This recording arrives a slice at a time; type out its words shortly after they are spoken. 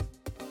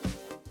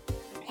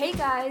Hey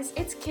guys,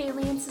 it's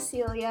Kaylee and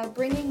Cecilia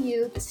bringing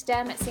you the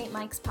STEM at St.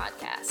 Mike's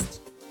podcast.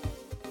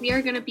 We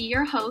are going to be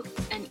your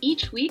hosts, and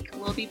each week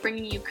we'll be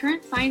bringing you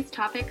current science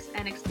topics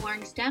and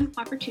exploring STEM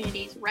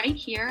opportunities right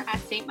here at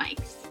St.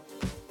 Mike's.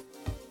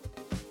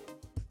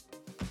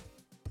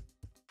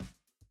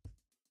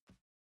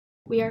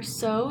 We are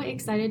so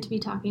excited to be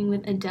talking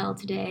with Adele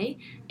today,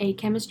 a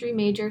chemistry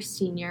major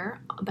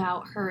senior,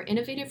 about her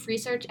innovative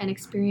research and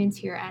experience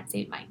here at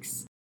St.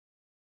 Mike's.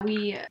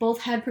 We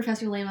both had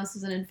Professor Lemos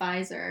as an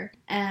advisor,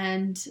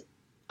 and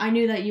I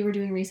knew that you were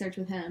doing research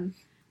with him.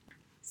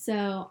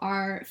 So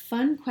our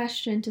fun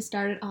question to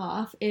start it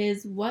off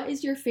is, what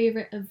is your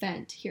favorite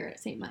event here at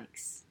St.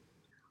 Mike's?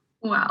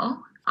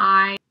 Well,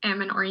 I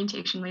am an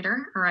orientation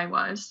leader, or I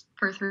was,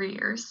 for 3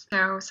 years.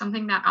 So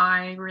something that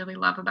I really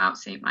love about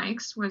St.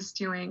 Mike's was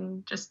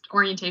doing just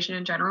orientation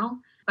in general,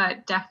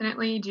 but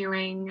definitely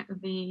doing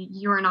the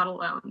You Are Not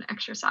Alone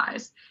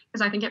exercise,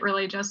 because I think it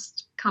really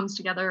just comes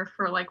together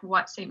for like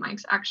what St.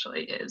 Mike's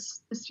actually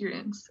is to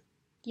students.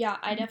 Yeah,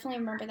 I definitely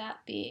remember that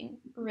being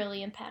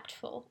really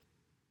impactful.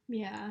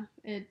 Yeah,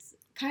 it's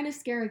kind of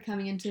scary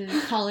coming into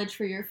college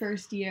for your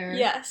first year.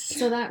 Yes.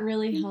 So that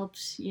really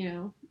helped,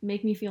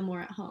 make me feel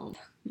more at home.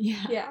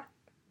 Yeah.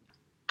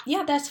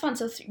 Yeah, that's fun.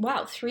 So,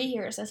 3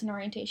 years as an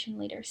orientation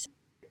leader.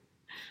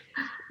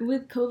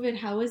 With COVID,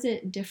 how is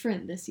it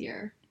different this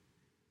year?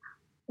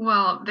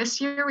 Well,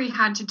 this year we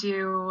had to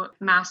do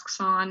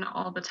masks on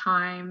all the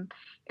time.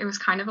 It was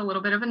kind of a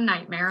little bit of a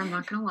nightmare, I'm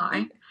not going to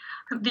lie,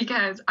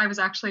 because I was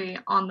actually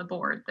on the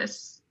board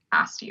this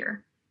past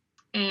year.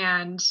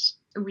 And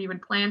we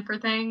would plan for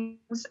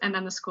things, and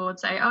then the school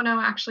would say, oh,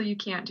 no, actually, you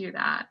can't do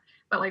that,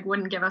 but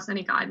wouldn't give us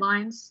any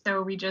guidelines.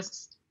 So we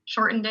just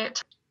shortened it.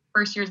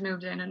 First years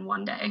moved in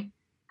one day,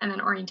 and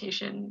then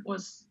orientation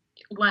was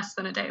less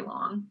than a day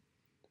long.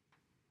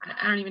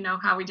 I don't even know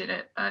how we did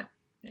it, but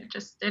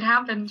it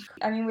happened.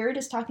 I mean, we were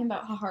just talking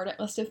about how hard it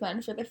must have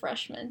been for the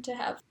freshmen to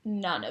have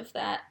none of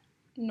that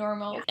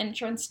normal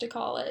entrance to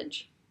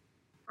college.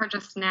 Or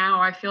just now,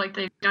 I feel like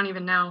they don't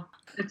even know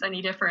it's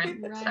any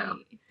different. Right. So.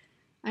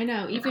 I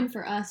know, even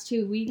for us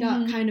too, we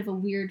got kind of a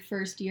weird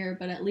first year,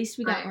 but at least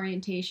we got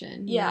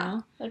orientation. You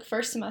know?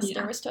 First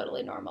semester was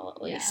totally normal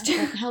at least.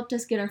 Yeah, that helped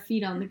us get our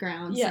feet on the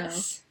ground.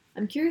 Yes. So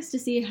I'm curious to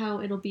see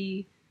how it'll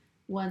be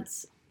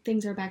once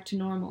things are back to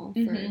normal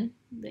for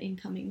the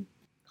incoming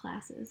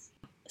classes.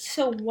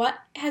 So what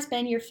has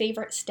been your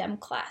favorite STEM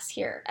class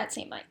here at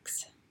St.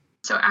 Mike's?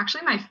 So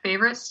actually my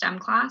favorite STEM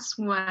class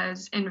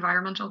was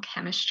environmental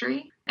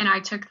chemistry, and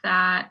I took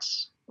that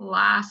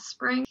last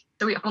spring.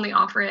 So we only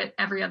offer it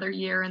every other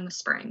year in the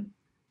spring.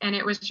 And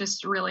it was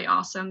just really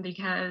awesome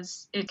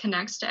because it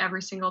connects to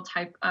every single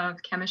type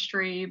of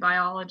chemistry,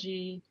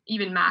 biology,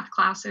 even math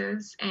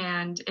classes.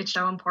 And it's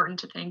so important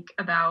to think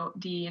about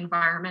the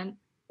environment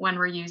when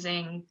we're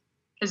using,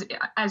 because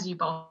as you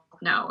both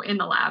know, in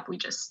the lab, we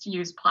just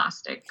use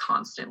plastic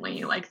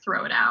constantly,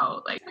 throw it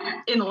out.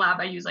 In the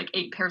lab, I use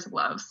 8 pairs of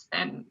gloves,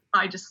 and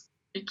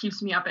it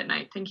keeps me up at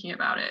night thinking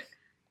about it.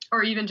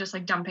 Or even just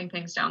dumping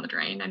things down the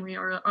drain. And we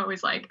were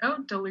always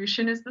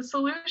dilution is the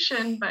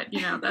solution, but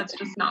that's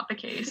just not the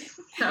case.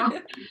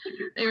 So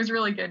it was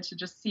really good to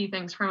just see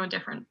things from a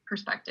different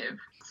perspective.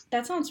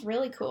 That sounds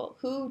really cool.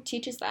 Who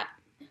teaches that?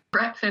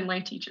 Brett Finlay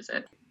teaches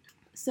it.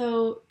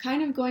 So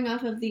kind of going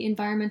off of the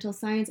environmental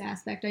science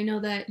aspect, I know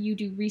that you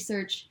do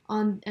research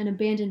on an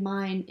abandoned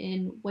mine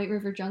in White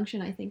River Junction,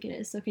 I think it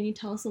is. So can you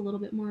tell us a little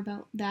bit more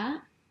about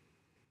that?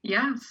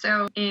 Yeah,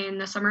 so in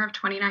the summer of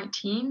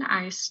 2019,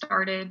 I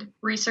started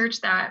research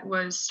that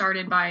was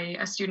started by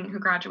a student who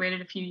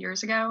graduated a few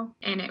years ago,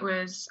 and it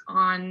was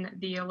on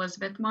the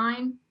Elizabeth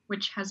mine,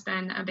 which has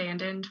been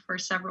abandoned for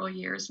several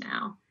years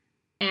now.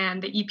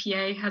 And the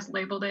EPA has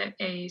labeled it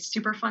a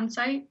Superfund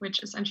site,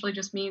 which essentially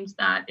just means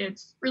that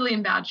it's really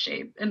in bad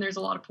shape and there's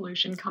a lot of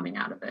pollution coming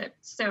out of it.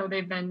 So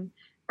they've been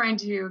trying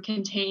to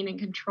contain and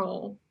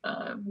control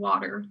the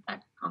water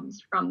that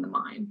comes from the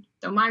mine.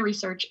 So my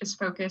research is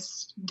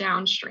focused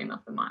downstream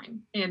of the mine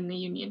in the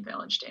Union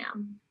Village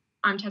Dam.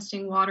 I'm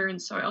testing water and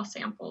soil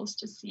samples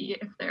to see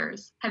if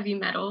there's heavy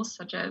metals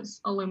such as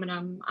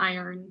aluminum,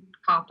 iron,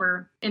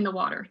 copper in the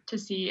water, to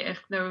see if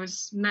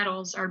those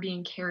metals are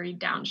being carried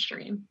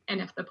downstream and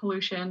if the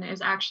pollution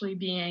is actually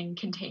being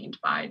contained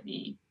by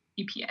the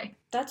EPA.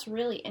 That's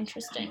really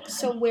interesting.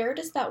 So where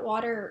does that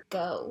water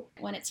go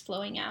when it's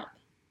flowing out?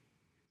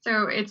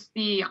 So it's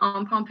the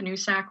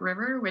Onpompanoossac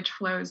River, which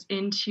flows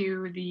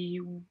into the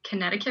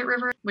Connecticut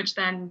River, which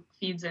then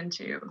feeds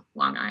into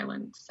Long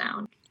Island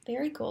Sound.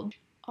 Very cool.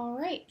 All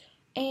right.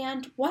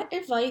 And what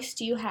advice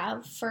do you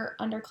have for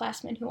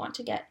underclassmen who want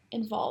to get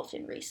involved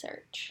in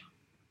research?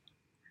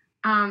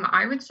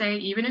 I would say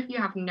even if you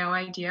have no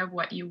idea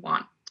what you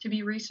want to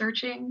be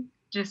researching,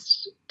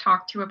 just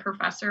talk to a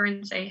professor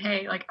and say,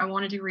 hey, I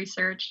want to do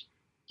research.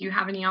 Do you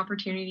have any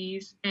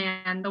opportunities?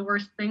 And the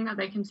worst thing that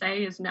they can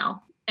say is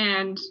no.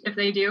 And if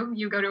they do,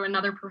 you go to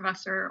another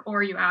professor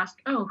or you ask,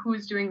 oh,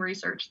 who's doing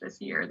research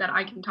this year that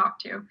I can talk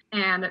to?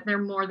 And they're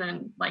more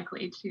than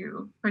likely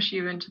to push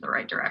you into the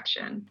right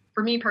direction.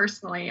 For me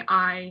personally,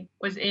 I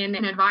was in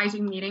an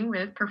advising meeting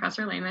with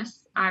Professor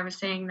Lamus. I was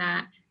saying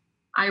that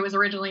I was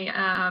originally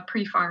a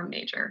pre-pharm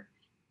major.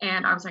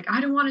 And I was like,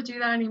 I don't want to do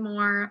that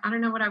anymore. I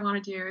don't know what I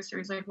want to do. So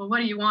he's like, well, what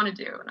do you want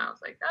to do? And I was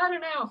like, I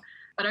don't know.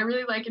 But I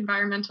really like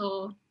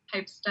environmental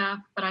type stuff,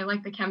 but I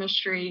like the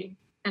chemistry.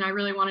 And I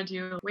really want to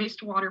do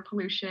wastewater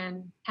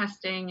pollution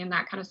testing and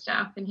that kind of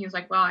stuff. And he was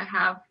like, well, I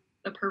have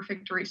the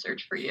perfect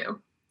research for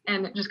you.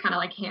 And it just kind of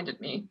like handed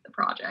me the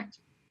project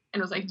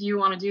and was like, do you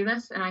want to do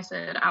this? And I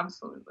said,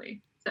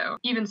 absolutely. So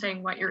even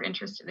saying what you're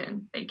interested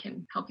in, they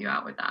can help you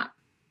out with that.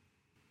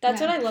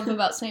 That's what I love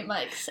about St.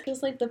 Mike's.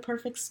 It's like the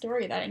perfect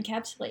story that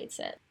encapsulates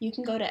it. You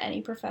can go to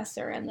any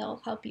professor and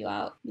they'll help you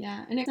out.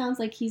 Yeah, and it sounds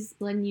like he's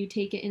letting you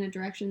take it in a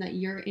direction that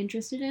you're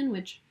interested in,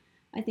 which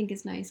I think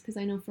is nice because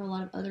I know for a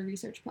lot of other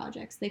research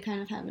projects, they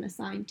kind of have an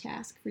assigned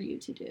task for you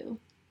to do.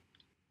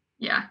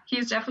 Yeah,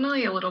 he's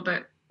definitely a little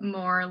bit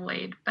more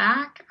laid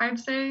back, I'd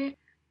say,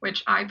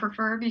 which I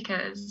prefer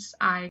because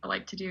I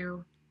like to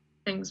do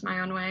things my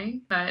own way.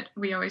 But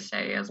we always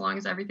say as long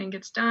as everything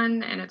gets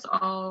done and it's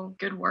all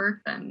good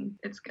work, then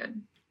it's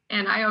good.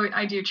 And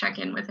I do check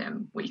in with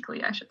him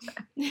weekly, I should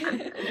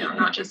say.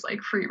 Not just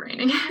like free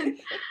reigning.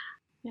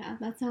 Yeah,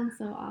 that sounds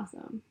so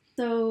awesome.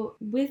 So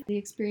with the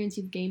experience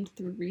you've gained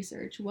through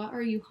research, what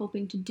are you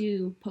hoping to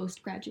do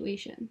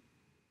post-graduation?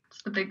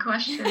 It's the big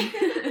question.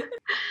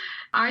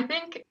 I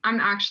think I'm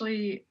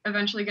actually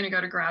eventually going to go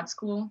to grad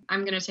school.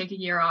 I'm going to take a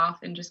year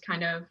off and just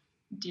kind of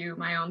do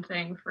my own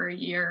thing for a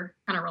year,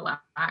 kind of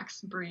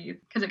relax, breathe,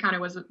 because it kind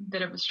of was a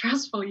bit of a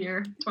stressful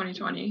year,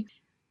 2020.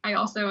 I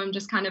also am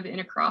just kind of in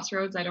a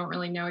crossroads. I don't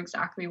really know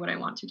exactly what I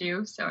want to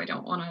do. So I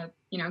don't want to,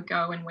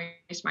 go and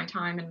waste my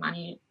time and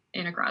money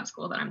in a grad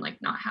school that I'm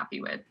like not happy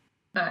with.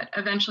 But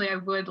eventually I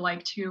would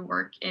like to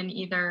work in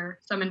either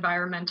some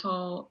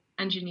environmental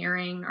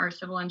engineering or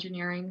civil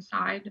engineering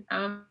side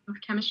of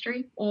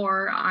chemistry,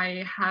 or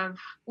I have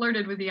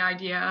flirted with the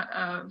idea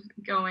of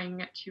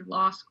going to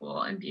law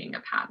school and being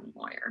a patent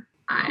lawyer.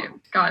 I've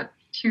got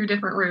two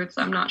different routes.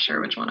 I'm not sure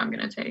which one I'm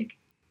going to take.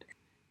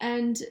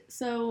 And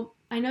so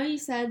I know you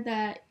said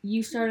that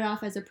you started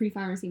off as a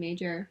pre-pharmacy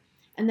major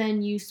and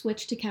then you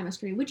switched to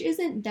chemistry, which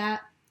isn't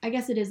that, I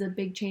guess it is a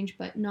big change,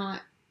 but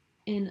not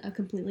in a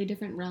completely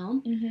different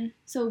realm. Mm-hmm.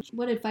 So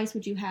what advice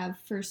would you have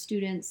for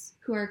students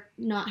who are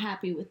not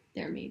happy with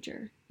their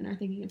major and are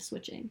thinking of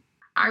switching?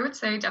 I would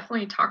say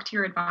definitely talk to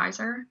your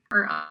advisor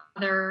or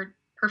other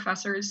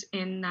professors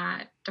in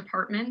that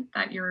department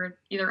that you're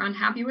either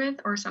unhappy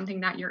with or something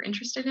that you're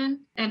interested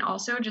in. And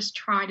also just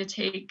try to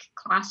take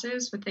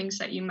classes with things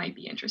that you might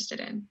be interested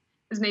in.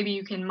 Because maybe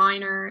you can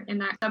minor in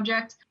that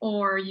subject,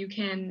 or you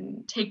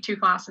can take 2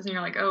 classes and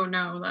you're like, oh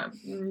no,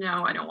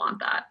 I don't want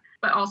that.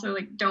 But also,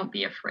 like, don't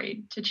be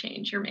afraid to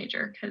change your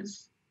major,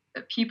 because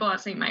the people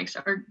at St. Mike's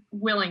are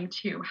willing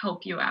to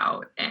help you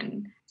out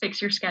and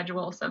fix your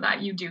schedule so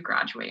that you do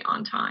graduate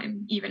on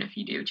time, even if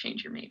you do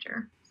change your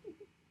major.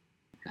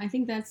 I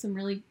think that's some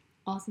really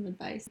awesome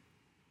advice.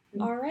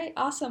 All right,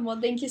 awesome. Well,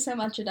 thank you so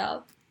much,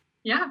 Adele.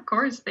 Yeah, of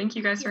course. Thank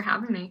you guys for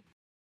having me.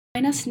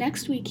 Join us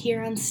next week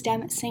here on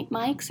STEM at St.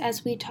 Mike's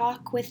as we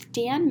talk with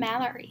Dan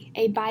Mallory,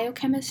 a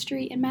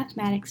biochemistry and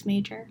mathematics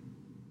major.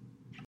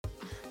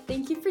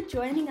 Thank you for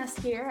joining us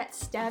here at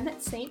STEM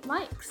at St.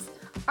 Mike's.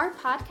 Our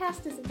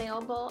podcast is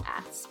available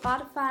at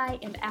Spotify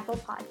and Apple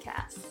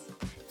Podcasts.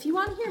 If you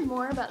want to hear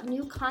more about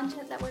new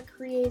content that we're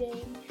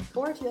creating,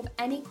 or if you have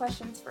any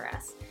questions for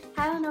us,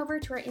 head on over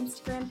to our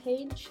Instagram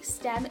page,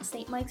 STEM at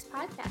St. Mike's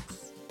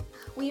Podcasts.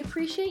 We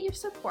appreciate your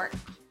support.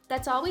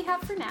 That's all we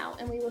have for now,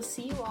 and we will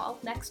see you all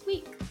next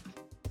week.